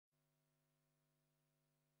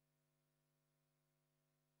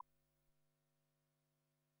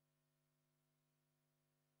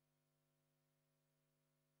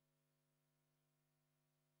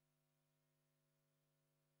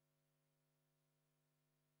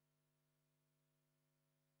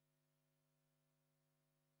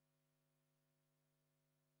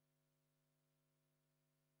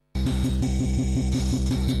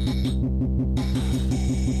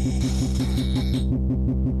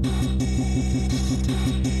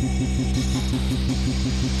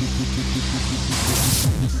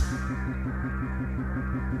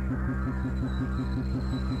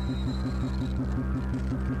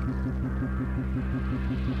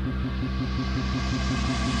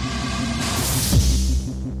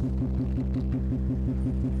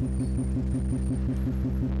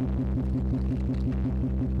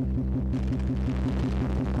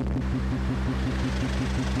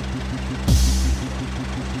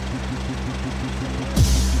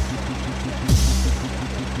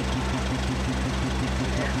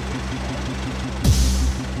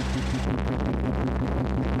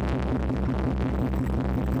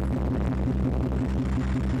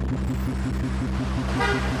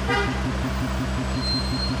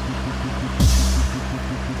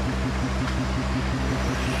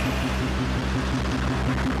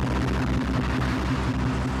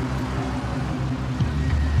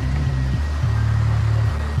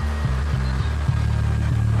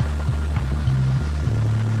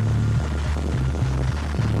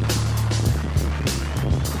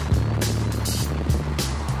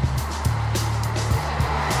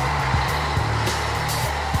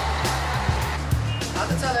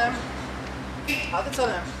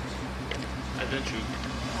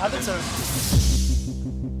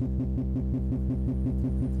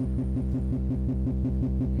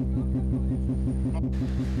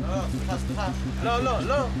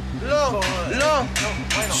לא,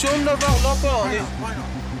 שום דבר, לא פה,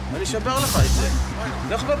 אני אשבר לך את זה.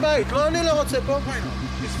 לך בבית, לא, אני לא רוצה פה.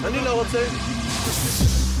 אני לא רוצה.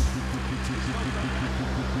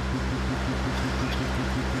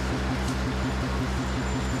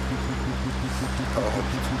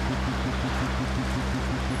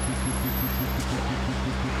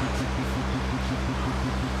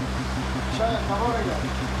 תבוא רגע.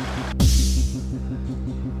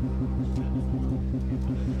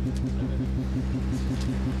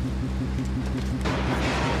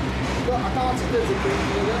 לא, אתה רצית את זה, רצית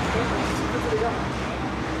את זה לגמרי.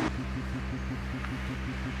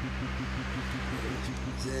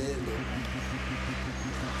 זה לא.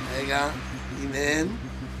 רגע, אם אין,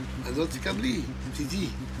 אז לא תקבלי, תדעי.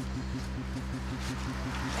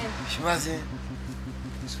 בשמה זה?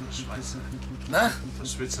 שוויץ. מה?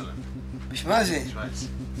 שוויצרלנד. בשמה זה? שוויץ.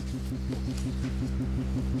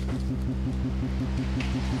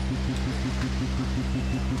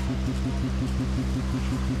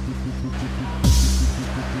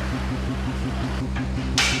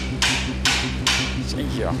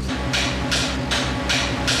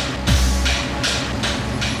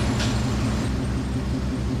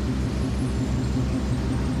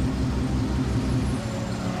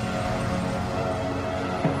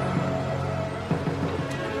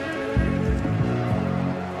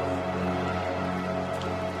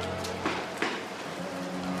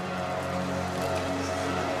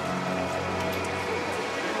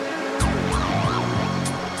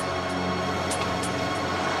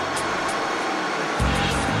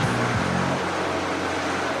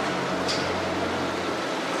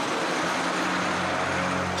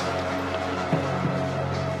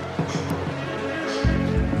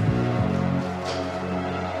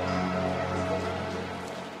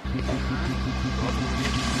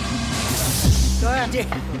 Sehr. Sehr.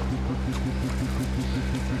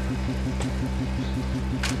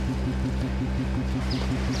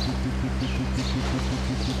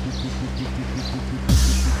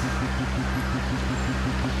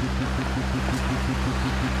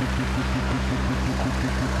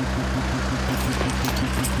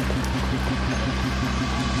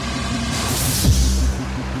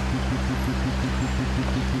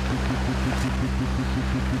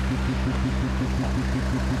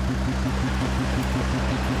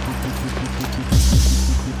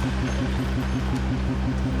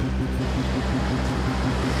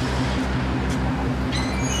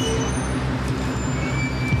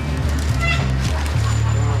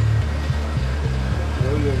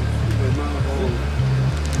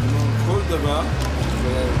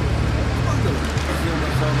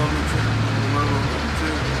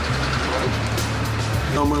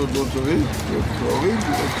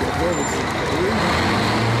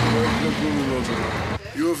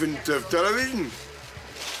 You have television?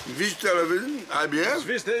 Which television? IBS?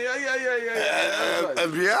 Swiss, yeah.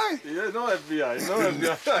 FBI? Yeah, no FBI, no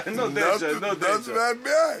FBI, no danger, no danger. That's the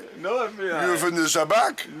FBI? No FBI. You from the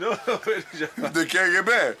Shabak? No, the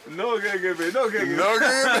KGB? No KGB, no KGB. No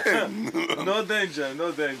KGB? No danger,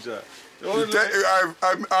 no danger. I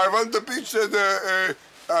want the picture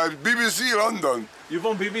BBC London. You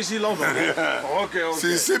from BBC London? Okay, okay.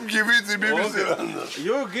 See, Sim give it to BBC Okay. London.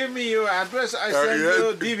 You give me your address, I send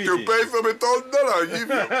you DVD. To pay for me $10, I give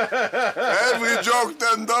you. Every joke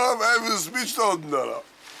 $10, every speech $10.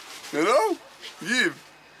 You know? Give.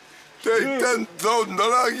 Take $10,000,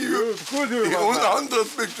 I give you Good, 100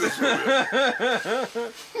 pictures for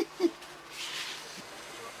you.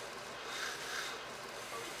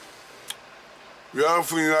 Wir are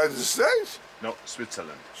from the United States? No,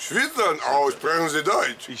 Switzerland. Switzerland? Oh, sprechen Sie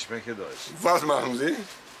Deutsch? Ich spreche Deutsch. Was machen Sie?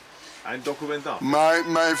 Ein Dokumentar.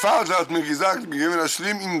 Mein Vater hat mir gesagt, wir gehen das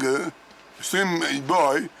schlimm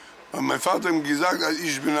Boy. Und mein Vater hat mir gesagt,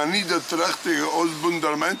 ich bin ein niederträchtiger,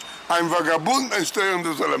 ausbunter Mensch, ein Vagabund, ein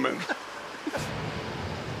störendes Element.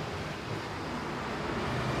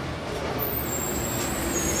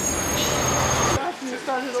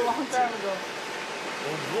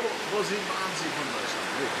 Und wo waren Sie von Deutschland?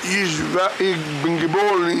 Ich bin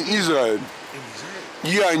geboren in Israel.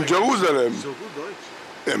 Hier in Jerusalem. So gut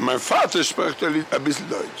Deutsch. Mein Vater spricht ein bisschen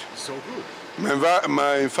Deutsch. So gut.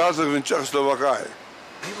 Mein Vater ist in Tschechoslowakei.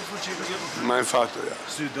 Mein Vater, ja.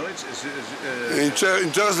 Süddeutsch? In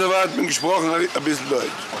Tschechoslowakei hat man gesprochen ein bisschen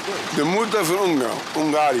Deutsch. Die Mutter von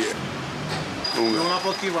Hungarian. Non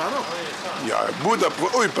Potkivano? Ja, Mutter,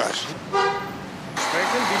 Uipas.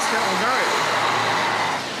 Sprechen ein bisschen Ungarisch.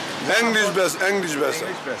 Englisch besser. Englisch besser.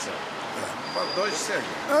 Aber Deutsch sehr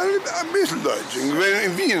gut. Ein bisschen Deutsch. Ich war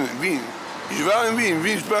in Wien. Ich war in Wien.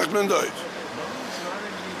 Wien spricht man Deutsch.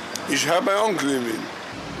 Ich habe einen Onkel in Wien.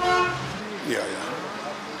 Ja.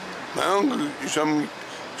 Mein Onkel, ich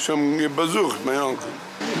habe ihn besucht, mein Onkel.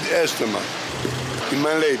 Das erste Mal in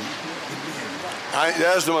meinem Leben. Das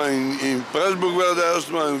erste Mal in Pressburg war das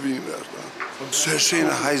erste Mal in Wien. Sehr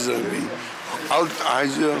schöne Häuser in Wien. Alte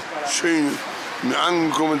Häuser, schön. Ich bin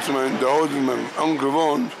angekommen zu meinem Haus, wo mein Onkel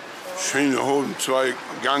wohnt. Schöne Häuser, 2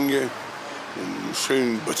 Gänge.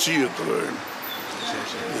 Schön spaziert.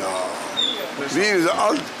 Ja. Wien ist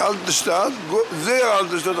eine alte Stadt, sehr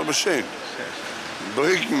alte Stadt, aber schön.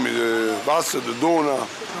 Brücken mit Wasser, der Donau.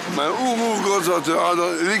 Mein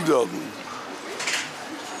Urgroßvater liegt dort.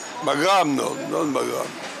 Begraben dort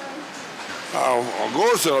begraben. Ein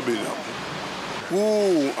großer Rabbiner.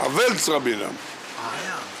 Ein Weltrabbiner.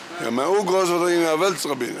 Ja, mein Urgroßvater ist ein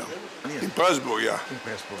Weltrabbiner. In Pressburg, ja. In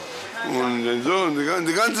Pressburg. Und dann so,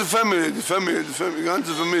 die ganze Familie, die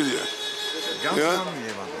ganze Familie. Ganz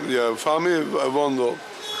Ja, Familie wohnt dort.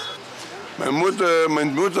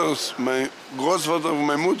 Mein Großvater und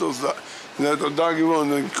meine Mutter sind da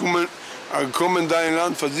gewohnt. Die kommen da in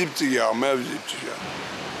Land vor 70 Jahren, mehr als 70 Jahre.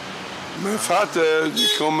 Mein Vater, die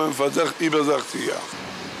kommen vor über 60 Jahren.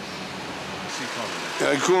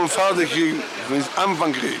 Ja, ich komme Vaterkrieg,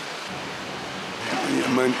 Anfang Krieg.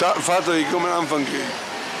 Mein Vater, ich komme Anfang Krieg.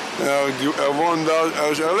 Er wohnt da,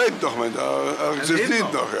 er lebt noch mit, er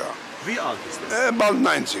existiert noch, ja. Wie alt ist er? Bald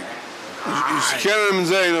 90. Ich kann ihn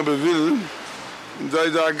sehen, ob er will.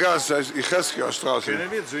 Der Gast heißt Icheska-Straße.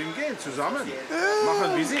 Können wir zu ihm gehen, zusammen?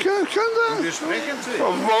 Machen wir sie? Kann sein. Wir sprechen zu ihm.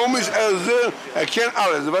 Warum ist er sehr? Er kennt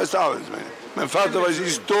alles, er weiß alles. Mein Vater weiß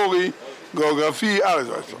Historie, Geografie, alles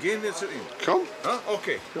weiß er. Gehen wir zu ihm. Komm. Ah,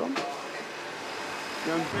 okay. Komm.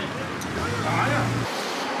 Ah ja.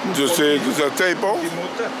 Das ist der Tape. Die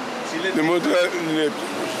Mutter, sie lebt. Die Mutter lebt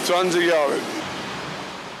 20 Jahre.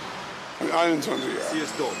 21 Jahre. Sie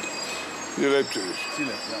ist tot. Die lebt nicht. Sie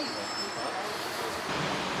lebt, ja.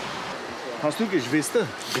 Hast du Geschwister?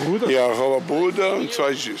 Bruder? Ja, ich habe einen Bruder und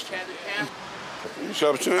 2 Schwestern. Ich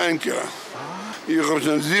habe schon Enkel. Ich habe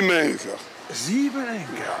schon 7 Enkel. 7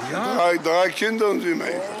 Enkel? Ja. 3 Kinder und 7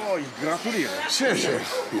 Enkel. Oh, ich gratuliere. Sehr schön.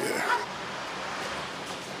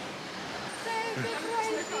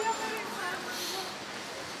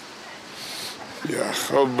 Ja, ich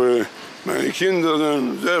habe meine Kinder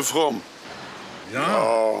sind sehr fromm.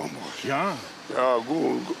 Ja. Ja. Ja,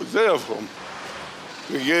 gut, sehr fromm.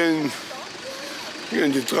 Wir gehen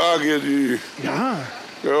die Trage, die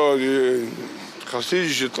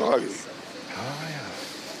chassidische Trage. Ah, ja.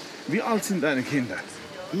 Wie alt sind deine Kinder?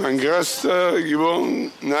 Mein Größter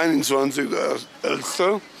geboren 29, der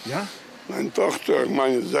Älteste. Ja. Meine Tochter,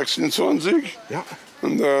 meine 26. Ja.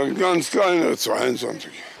 Und der ganz kleine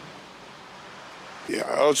 22. Ja,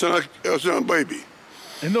 er ist ein Baby.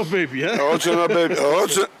 En nog Baby, hè? Er hat schon ein Baby.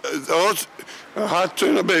 Er hat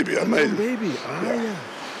schon ein Baby, ein Mädel. Baby, ah ja.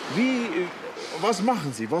 Wie, was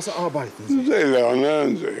machen Sie? Was arbeiten Sie? Sie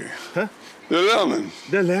lernen, Hä? Sie lernen.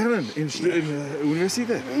 De lernen in der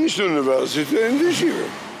Universität? Nicht in der Universität, in die Schule.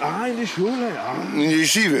 Ah, in die Schule, ah. In die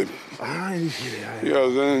Schule. Ah, in die Schule, ja. Ja,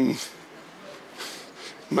 dann...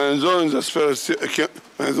 Mein Sohn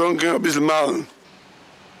kann ein bisschen malen.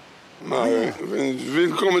 Maar wenn ich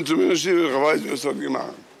willkommen zu mir Schule, ich weiß, was er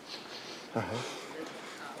gemacht.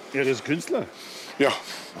 Er ist Künstler? Ja.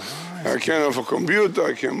 Er kann auf dem Computer,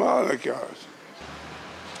 er kann malen, er kann alles.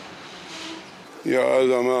 Ja,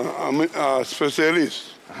 also ein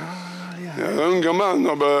Spezialist. Ah, ja. Ja, dann gemacht,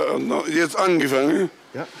 aber jetzt angefangen.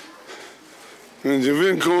 Ja. Wenn Sie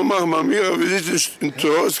willkommen machen, bei mir, wir sitzen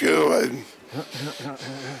zu Hause arbeiten.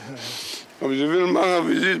 Aber Sie will machen,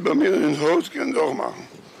 wie Sie es bei mir ins Haus können, auch machen.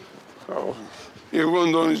 Ich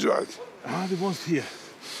wohne doch nicht weit. Ah, du wohnst hier.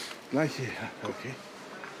 Gleich hier, okay.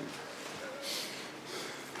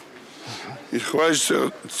 Ich weiß,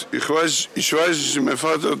 mein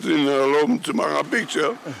Vater hat ihn erlaubt zu machen, ein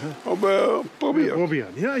Picture, aber probieren.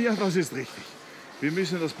 Probieren, ja, das ist richtig. Wir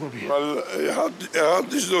müssen das probieren. Weil er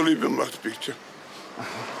hat nicht so lieb gemacht, Picture.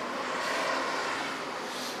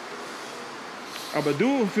 Aber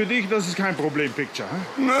du, für dich, das ist kein Problem, Picture,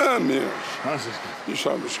 hm? Nein, mir. Das ist gut. Ich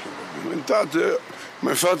habe es gemacht.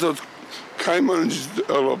 Mein Vater hat keinem nicht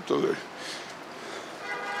erlaubt.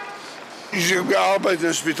 Ich habe gearbeitet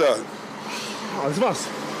im Spital. Als was?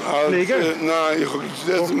 Pfleger? Nein, ich habe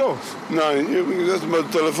gesessen. Nein, ich habe gesessen beim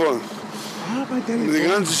Telefon. Ah, bei Telefon?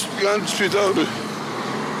 Die ganze Spital.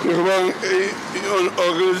 Ich habe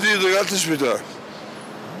organisiert das ganze Spital.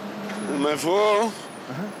 Und meine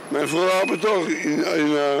Frau arbeitet auch in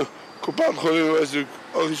einer Kopatcholine, weißt du,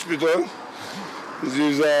 auch im Spital. Sie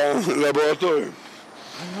ist ein Laboratorium.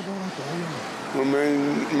 Ein Laboratorium. Und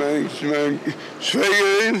meine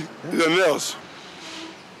Schwägerin ist ein Nurse.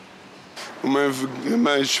 Und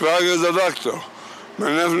mein Schwager ist der Doktor.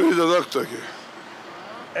 Mein Neffe ist der Doktor.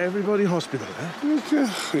 Everybody Hospital,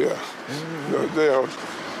 eh? Ja, der auch.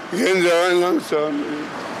 Gehen Sie rein langsam.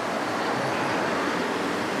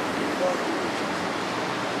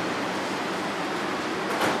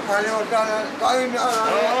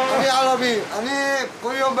 אני ערבי, אני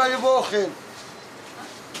כל יום בא לי באוכל.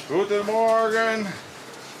 Guten Morgen.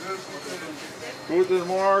 Guten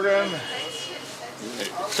Morgen.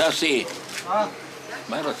 Sassi.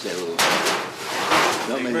 Mein Gott,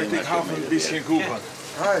 Ich möchte kaufen ein bisschen Kuchen.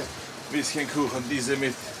 Hi. Ein bisschen Kuchen, diese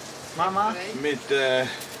mit... Mama?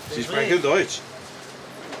 Sie sprechen Deutsch.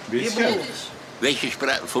 Bisschen. welche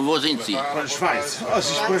Sprache, von wo sind Sie? Von Schweiz. Oh,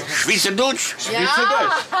 Sie sprechen Schweizerdeutsch?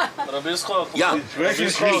 Schweizerdeutsch. Ja. Sprechen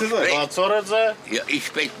Schweizerdeutsch. Ja, ich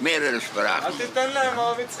spreche mehrere Sprachen.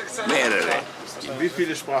 Mehrere. Wie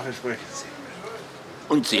viele Sprachen sprechen Sie?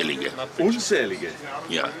 Unzählige. Unzählige?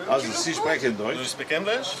 Ja. Also Sie sprechen Deutsch?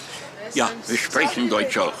 Ja, wir sprechen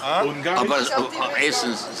Deutsch auch. Aber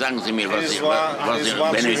erstens sagen Sie mir, was Sie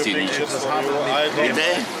benötigen.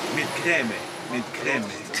 Bitte? Mit Creme. Mit Creme.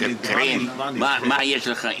 Creme. מה יש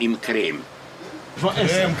לך עם קרם?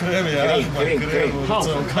 Creme, ja.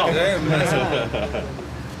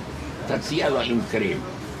 תציע לו עם קרם.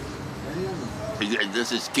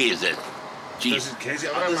 Das ist Käse. Das ist Käse,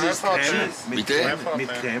 aber das ist Creme. Bitte? Mit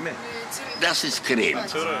Creme. Das ist Creme.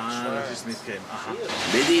 Das ist mit Creme. Aha.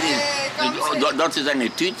 Dort ist eine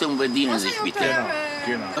Tüte und bedienen sich bitte.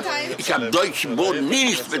 Genau. Ich habe deutschen Boden nie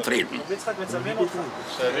nicht betreten.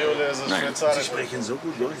 Nein. Sie sprechen so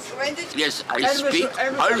gut Deutsch. Yes, I speak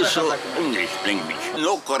also English language,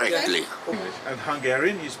 no correctly. And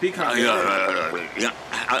Hungarian, you speak Hungarian? Ja,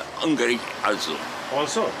 Ungarisch also.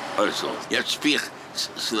 Also? Jetzt speak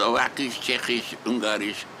Slowakisch, Tschechisch,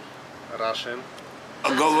 Ungarisch. Russian.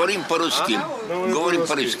 Говорим по-русски. Говорим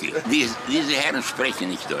по-русски. Diese Herren sprechen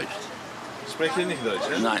nicht Deutsch. Sprechen nicht Deutsch,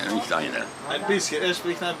 ne? Nein, nicht einer. Ein bisschen, er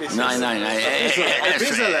spricht ein bisschen. Nein. Ein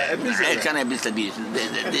bisschen. Er kann ein bisschen. Die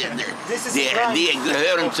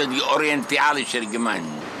gehören zu den orientalischen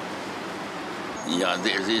Gemeinden. Ja,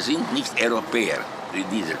 sie sind nicht Europäer,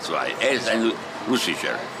 diese zwei. Er ist ein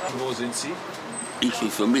russischer. Wo sind Sie? Ich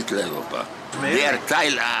bin von Mitteleuropa. Der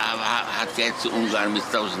Teil hat jetzt Ungarn mit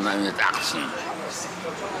 1918.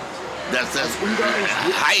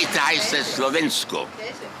 Heute heißt es Slowensko.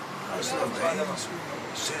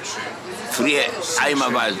 Früher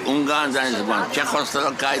einmal war es Ungarn, dann ist es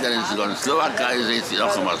Tschechoslowakei, dann ist es Slowakei, dann ist es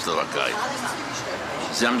noch einmal Slowakei.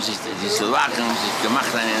 Die Slowaken haben sich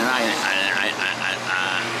gemacht,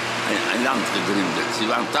 ein Land gegründet. Sie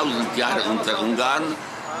waren 1000 Jahre unter Ungarn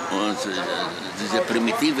und diese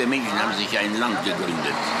primitive Menschen haben sich ein Land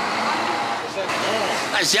gegründet.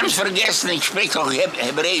 Sie haben es vergessen, ich spreche auch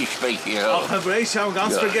Hebräisch. Auch Hebräisch haben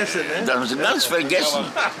ganz vergessen, ne? Das haben Sie ganz vergessen.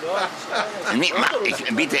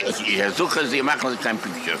 Ich ersuche Sie, machen Sie kein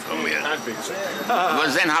Picture von mir. Kein Picture.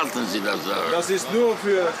 Was denn halten Sie das so? Das ist nur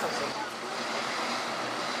für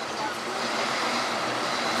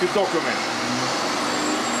Dokument.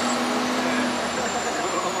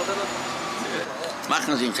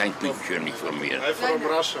 Machen Sie kein Picture nicht von mir.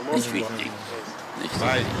 Nicht wichtig.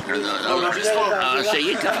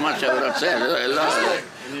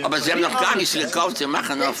 Aber Sie haben noch gar nichts gekauft, Sie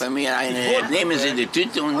machen noch von mir eine. Nehmen Sie die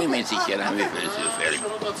Tüte und nehmen sich hier an.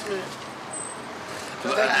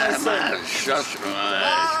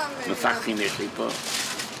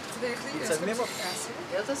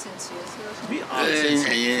 Ja, das sind sie. Wie alt sind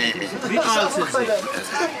Sie? Wie alt sind Sie?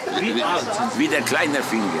 Wie alt sind Sie? Wie der kleine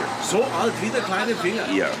Finger. So alt wie der kleine Finger?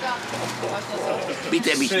 Ja.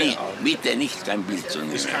 Bitte nicht kein Bild zu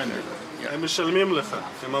nehmen. הם משלמים לך.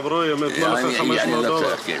 הם אמרו, הם נתנו Ja, לך ja, ja, $500.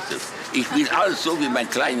 das ist ich bin alles so wie mein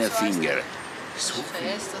kleiner Finger.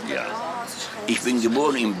 Ja. Ich bin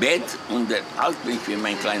geboren im Bett und alt bin ich wie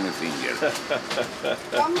mein kleiner Finger.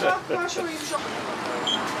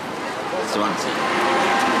 20.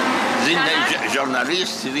 Sind ein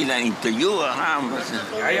Journalist, will ein Interview haben?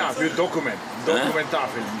 Ja, für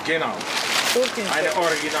Dokumentarfilm, genau. Eine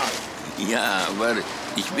Original. Ja, aber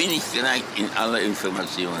ich bin nicht geneigt, in alle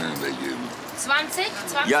Informationen übergeben. 20?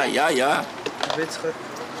 20? Ja. יצחק,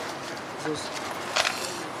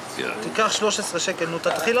 Ja. תיקח 13 שקל, נו,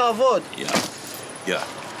 תתחיל לעבוד. Ja.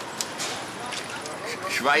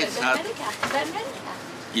 Schweiz hat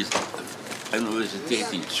ist eine Universität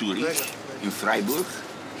in Zürich, in Freiburg.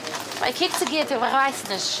 Weil Kekse geht, aber weiß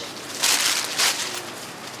nicht.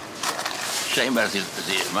 Scheinbar sie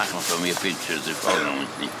machen von mir Pictures, sie folgen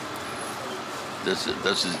uns nicht. Das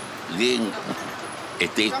ist gegen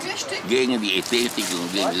die Ästhetik und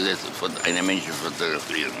gegen die Gesetze von einem Menschen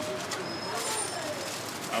fotografieren.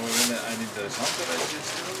 Aber wenn er ein interessanter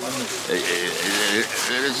ist, dann nicht.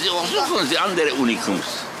 Das ist auch so von den anderen Unikums.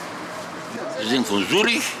 Sie sind von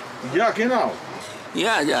Zürich? Ja, genau.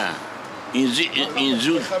 Ja. In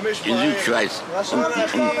Südschweiz.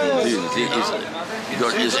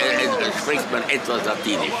 Dort spricht man etwas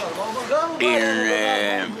Latinisch. In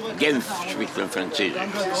Genf spricht man Französisch.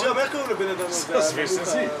 Das wissen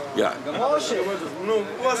Sie. Ja.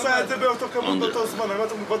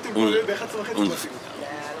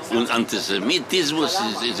 Und Antisemitismus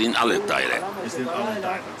ist in alle Teile.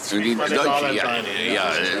 Und die Deutschen,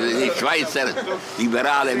 ja, die Schweizer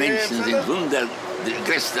liberale Menschen sind die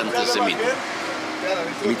größten Antisemiten.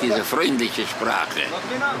 Mit dieser freundlichen Sprache.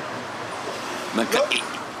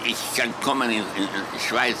 Ich kann kommen in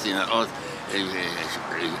Schweiz, in einen Ort,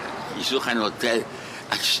 ich suche ein Hotel.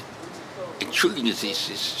 Entschuldigen Sie, es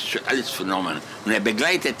ist schon alles vernommen. Und er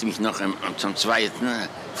begleitet mich noch zum Zweiten.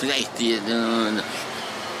 Vielleicht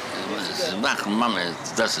machen, Mama,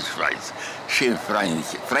 das ist Schweiz. Schön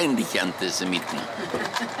freundliche Antisemiten.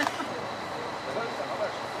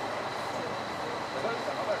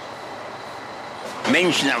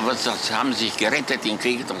 Menschen haben sich gerettet im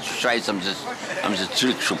Krieg, und die Schweiz haben sie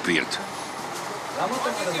zurückschuppiert.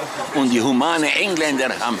 Und die humanen Engländer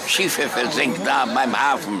haben Schiffe versenkt da beim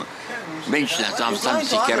Hafen. Menschen haben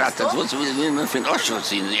sich gerettet. Was will man für ein Ausschuss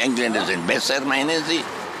sehen? Die Engländer sind besser, meinen Sie?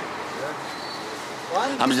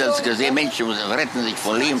 Haben Sie das gesehen? Menschen retten sich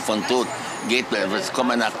von Leben, von Tod.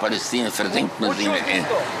 Kommen nach Palästina, versenkt man sie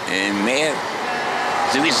im Meer.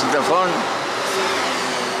 Sie wissen davon?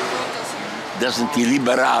 Das sind die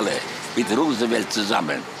Liberale mit Roosevelt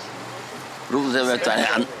zusammen. Roosevelt war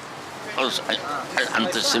ein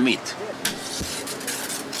Antisemit.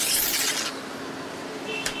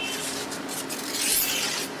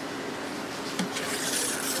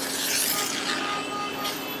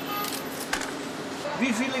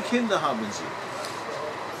 Wie viele Kinder haben Sie?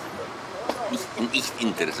 Nicht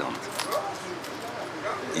interessant,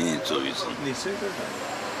 Ihnen zu wissen. Nicht sehr gut.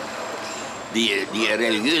 Die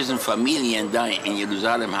religiösen Familien da in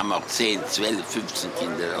Jerusalem haben auch 10, 12, 15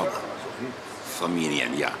 Kinder, auch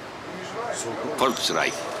Familien, ja.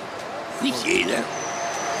 Volksreich. Nicht jeder.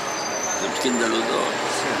 Es gibt kinderlos auch.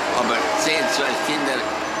 Aber 10, 12 Kinder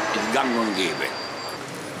ist gang und gäbe.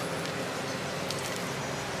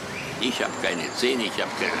 Ich habe keine 10, ich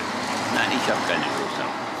habe keine große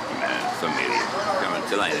Familie. Ich habe eine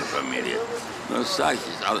kleine Familie. Das sage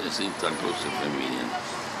ich, alles sind dann große Familien.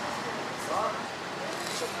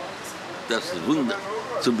 Das ist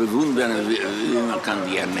zu bewundern, wie man kann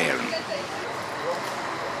die ernähren.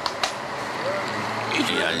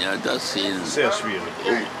 Ja, das sind... Sehr schwierig.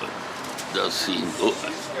 Das sind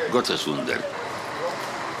Gotteswunder.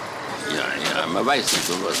 Ja, man weiß nicht,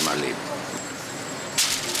 von was man lebt.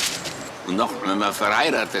 Und noch, wenn man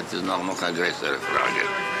verheiratet ist, noch eine größere Frage.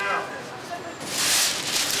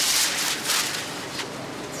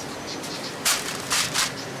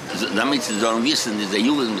 Damit sie sollen wissen, diese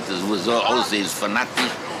Jugend, wo so aussieht, ist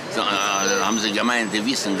fanatisch, haben sie gemeint, die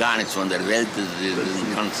wissen gar nichts von der Welt, sie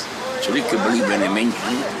sind ganz zurückgebliebene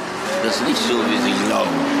Menschen. Das ist nicht so, wie sie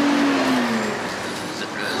glauben.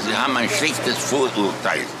 Sie haben ein schlechtes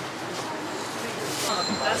Vorurteil.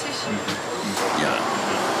 Ja.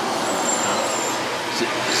 Sie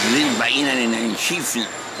sind bei ihnen in einem schiefen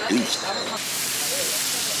Licht.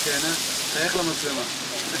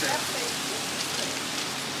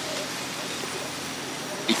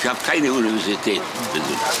 Ich Ich habe keine Universität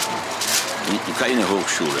besucht und keine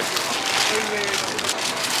Hochschule.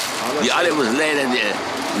 Die alle, was lernen,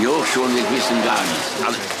 die Hochschulen, die wissen gar nichts.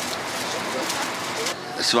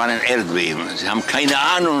 Es war ein Erdbeben. Sie haben keine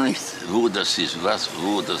Ahnung, nicht, wo das ist,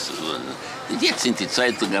 wo das ist. Jetzt sind die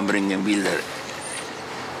Zeitungen, bringen Bilder.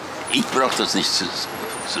 Ich brauche das nicht zu.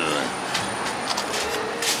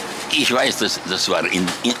 Ich weiß, das war in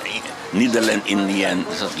Niederland, Indien,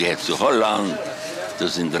 das gehört zu Holland.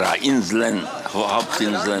 Das sind 3 Inseln,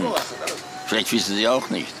 Hauptinseln. Vielleicht wissen Sie auch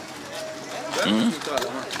nicht. Hm?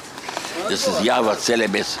 Das ist Java,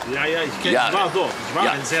 Celebes. Ja, ich kenne, ich war dort. Ich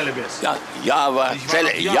war in Celebes. Ja, Java,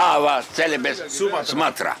 Celebes,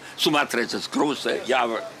 Sumatra. Sumatra ist das große,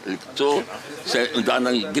 Java liegt so. Und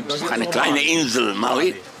dann gibt es noch eine kleine Insel,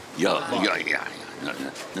 Maui. Ja.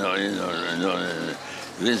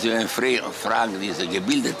 Wenn Sie einen Frey fragen, diese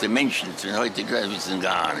gebildeten Menschen, die heute wissen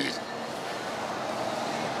gar nicht.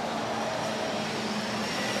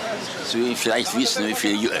 Sie vielleicht wissen, wie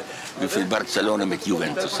viel Barcelona mit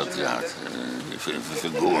Juventus hat gehabt, wie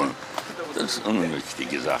viel Goal. Das sind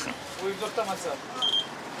unwichtige Sachen.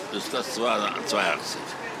 Das war 82.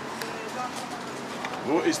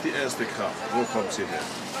 Wo ist die erste Kraft? Wo kommt sie her?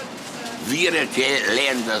 Wir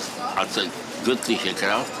lernen das als göttliche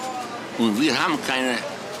Kraft und wir haben keine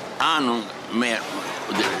Ahnung mehr.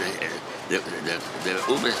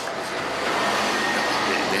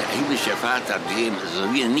 Der himmlische Vater hat gegeben,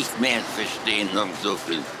 dass wir nicht mehr verstehen, noch so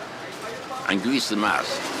viel. Ein gewisses Maß.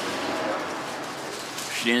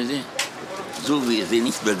 Verstehen Sie? So wie Sie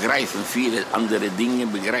nicht begreifen, viele andere Dinge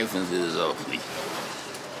begreifen Sie das auch nicht.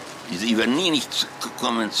 Sie werden nie nicht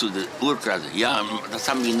kommen zu der Urkraft. Ja, das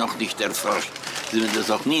haben wir noch nicht erforscht. Sie werden das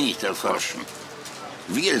auch nie nicht erforschen.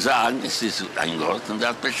 Wir sagen, es ist ein Gott und er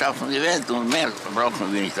hat beschaffen die Welt und mehr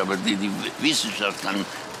brauchen wir nicht. Aber die Wissenschaft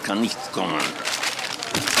kann nicht kommen.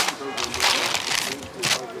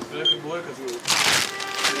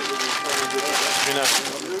 גבינה.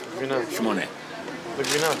 8. זה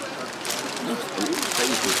גבינה.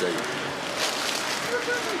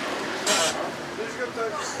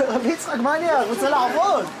 רב יצחק, מה נהיה? רוצה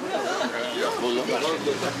לעבוד?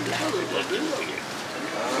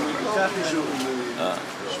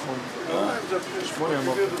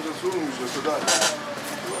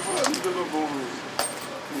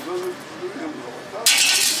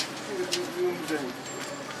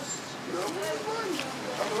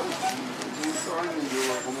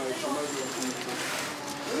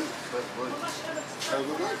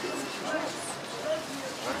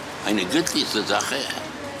 Eine göttliche Sache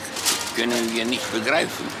können wir nicht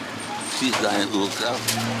begreifen. Sie ist eine Urkraft.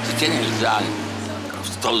 Sie können nicht sagen, auf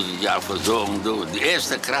 1000 Jahre Versorgung. Die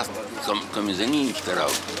erste Kraft kommen Sie nie nicht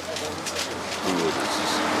darauf.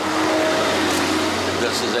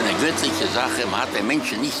 Das ist eine göttliche Sache. Man hat den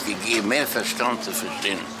Menschen nicht gegeben, mehr Verstand zu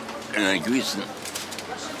verstehen. In einem gewissen.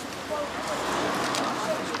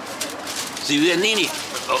 Sie werden nie nicht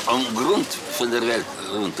am Grund von der Welt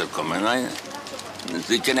runterkommen. Nein.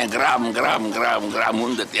 Sie können graben,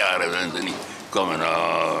 100 Jahre, wenn Sie nicht kommen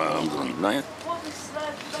am Grund. Nein.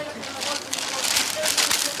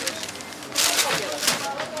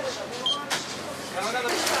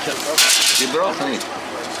 Sie brauchen nicht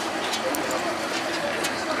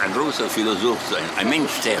ein großer Philosoph sein, ein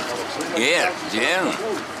Mensch sterbt. Sie hören.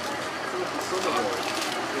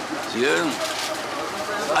 Sie hören.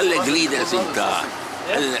 Alle Glieder sind da,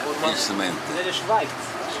 alle Instrumente.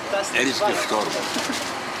 Er ist gestorben.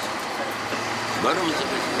 Warum ist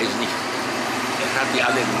er nicht? Er hat die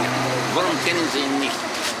alle. Warum können Sie ihn nicht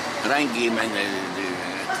reingeben, die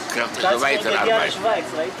Kraft so weiterarbeiten?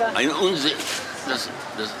 Ein Unsinn.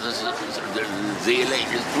 Die Seele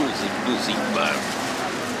ist unsichtbar.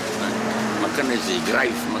 Man kann es nicht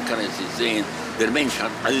greifen, man kann es nicht sehen. Der Mensch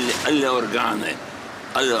hat alle Organe.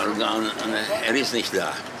 Er ist nicht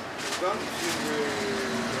da.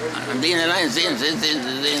 An denen allein sehen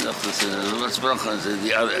doch, was brauchen Sie,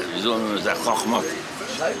 die alle, wie soll man sagen, Chochmot.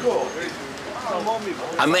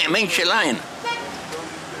 Ein Mensch allein.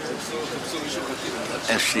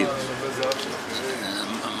 Er stirbt.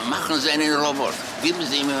 Machen Sie einen Roboter, geben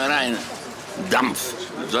Sie ihm rein Dampf,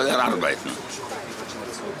 soll er arbeiten.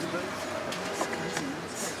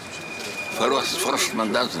 Warum forscht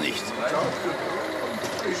man das nicht?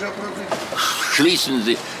 Schließen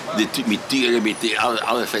Sie mit Türen,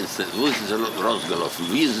 alle Fenster. Wo ist sie rausgelaufen?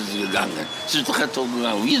 Wie ist sie gegangen? Sie ist doch etwas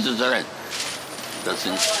gegangen. Wie ist sie rein? Das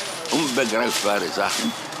sind unbegreifbare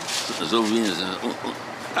Sachen. So wie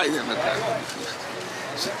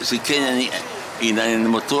Sie kennen, in einem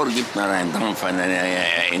Motor gibt man einen Dampf,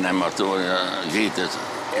 in einem Motor geht es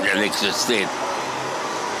Elektrizität.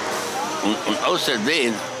 Und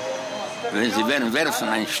außerdem wenn Sie werden werfen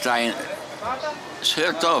einen Stein, es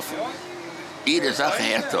hört auf. Jede Sache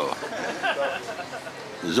hört auf.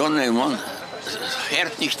 Sonne im Mond, es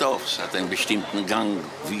hört nicht auf. Es hat einen bestimmten Gang,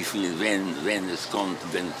 wie viel, wenn es kommt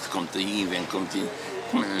hier, wenn kommt hier.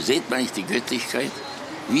 Seht man nicht die Göttlichkeit?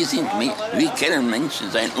 Wir kennen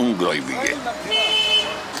Menschen, sein Ungläubige.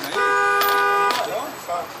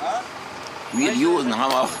 Wir Juden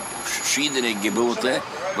haben auch verschiedene Gebote,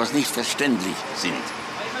 was nicht verständlich sind.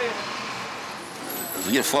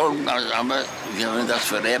 Wir folgen, aber wir haben das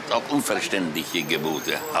vererbt, auch unverständliche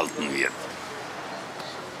Gebote halten wir.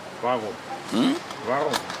 Warum?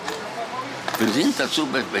 Warum? Wir sind dazu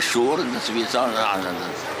beschoren, dass wir sagen,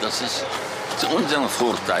 das ist zu unserem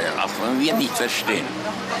Vorteil, auch wenn wir nicht verstehen.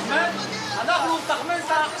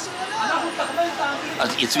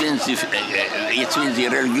 Also jetzt wollen Sie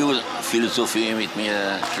Religionsphilosophie mit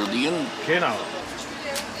mir studieren? Genau.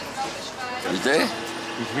 Bitte?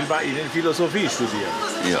 Ich will bei Ihnen Philosophie studieren.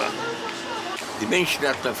 Ja. Die Menschen, die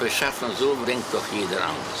das verschaffen, so denkt doch jeder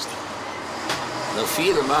anders. Noch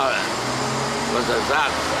viermal, was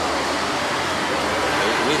sagt,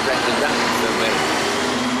 wird sein Gedanken verwerfen.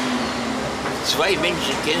 Zwei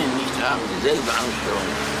Menschen kennen nicht, haben dieselbe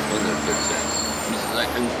Anstrengung, 100%. Das ist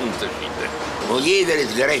ein Unterschied. Wo jeder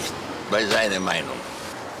ist gerecht bei seiner Meinung.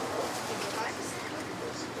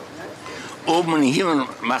 Oben im Himmel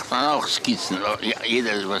macht man auch Skizzen,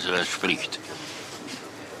 jeder, was er spricht.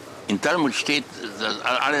 In Talmud steht, dass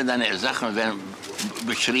alle deine Sachen werden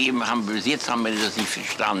beschrieben, bis jetzt haben wir das nicht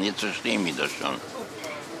verstanden, jetzt verstehen wir das schon.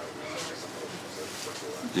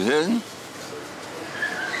 Sie hören?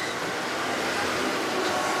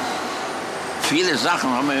 Viele Sachen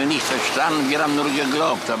haben wir nicht verstanden, wir haben nur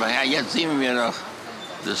geglaubt, aber ja, jetzt sehen wir doch,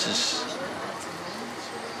 das ist...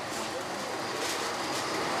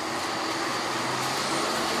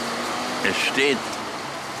 Es steht,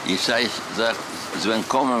 ich sage, es werden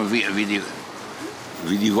kommen wie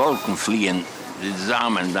die Wolken fliehen, die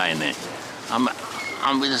Samen deine.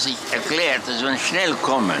 Haben wir das nicht erklärt, es werden schnell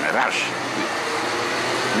kommen, rasch.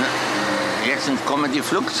 Jetzt kommen die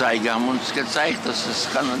Flugzeuge, haben uns gezeigt, das ist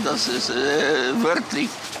wörtlich.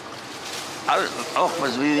 Auch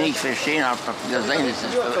was wir nicht verstehen, haben gesehen, es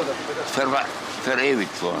ist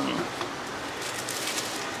verewigt worden.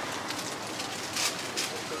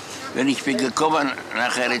 Wenn ich bin gekommen,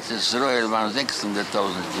 nachher ist es Israel, waren 600.000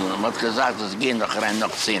 Juden. Man hat gesagt, es gehen noch rein,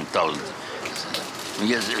 noch 10.000. Und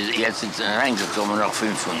jetzt sind reingekommen noch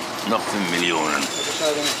 5 Millionen.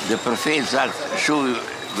 Der Prophet sagt,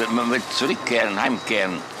 man wird zurückkehren,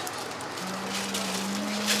 heimkehren.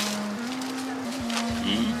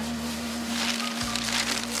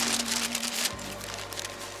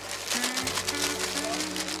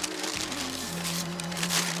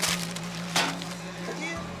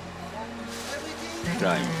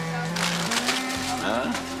 Time. Huh?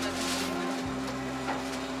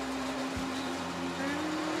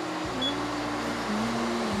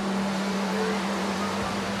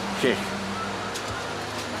 Check.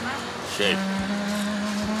 Check.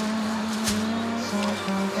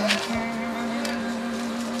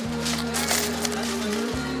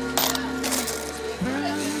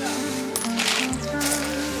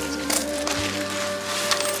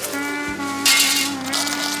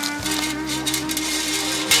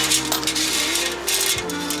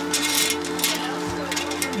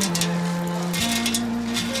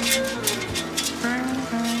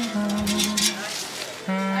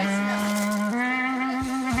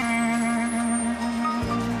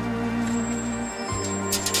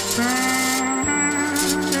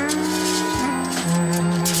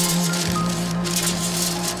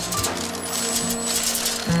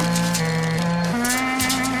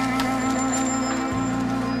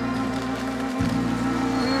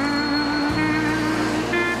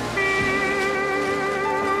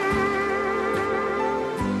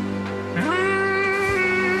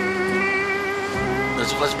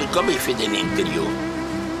 Was bekomme ich für den Interview?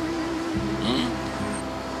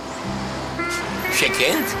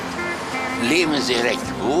 Check-in, leben Sie recht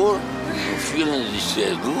wohl, fühlen sich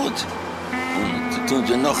sehr gut und tun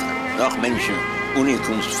Sie noch Menschen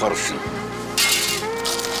Unikunst forschen.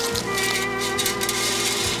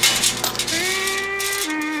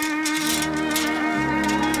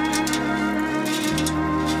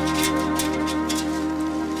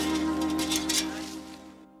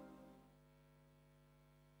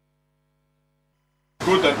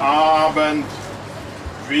 Guten Abend.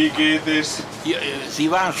 Wie geht es? Ja,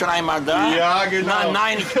 Sie waren schon einmal da? Ja, genau.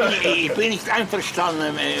 Nein, ich bin nicht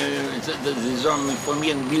einverstanden, Sie sollen von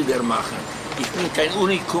mir Bilder machen. Ich bin kein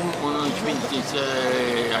Unikum und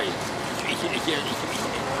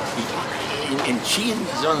entschieden,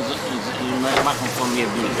 sollen sie machen von mir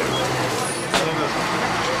Bilder.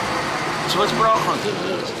 Das was brauchen sie.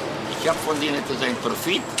 Ich habe von denen das ein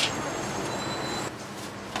Profit.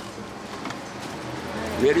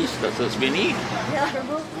 Wer ist das? Das bin ich.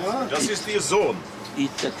 Das ist Ihr Sohn.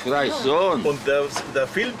 Itzhak Frey Son. Und der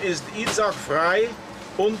Film ist Itzhak Frey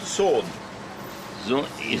und Sohn. So,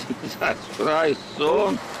 Itzhak Frey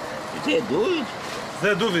Son. Sehr durch.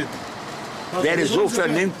 זה דוד. Der ist so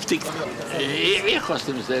vernünftig. איך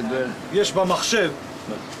עושים זה? יש במחשב,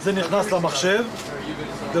 זה נכנס למחשב,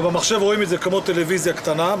 ובמחשב רואים את זה כמו טלוויזיה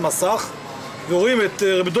קטנה, מסך, ורואים את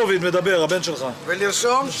רב דוד מדבר, הבן שלך.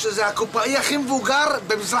 ולרשום שזה הקופאי הכי מבוגר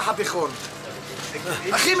במזרח התיכון.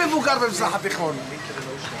 הכי מבוגר במזרח התיכון.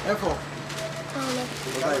 איפה?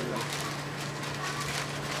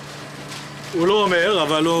 הוא לא אומר,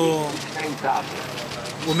 אבל הוא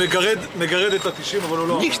מגרד את ה-90, אבל הוא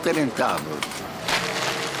לא... Nicht rentabel.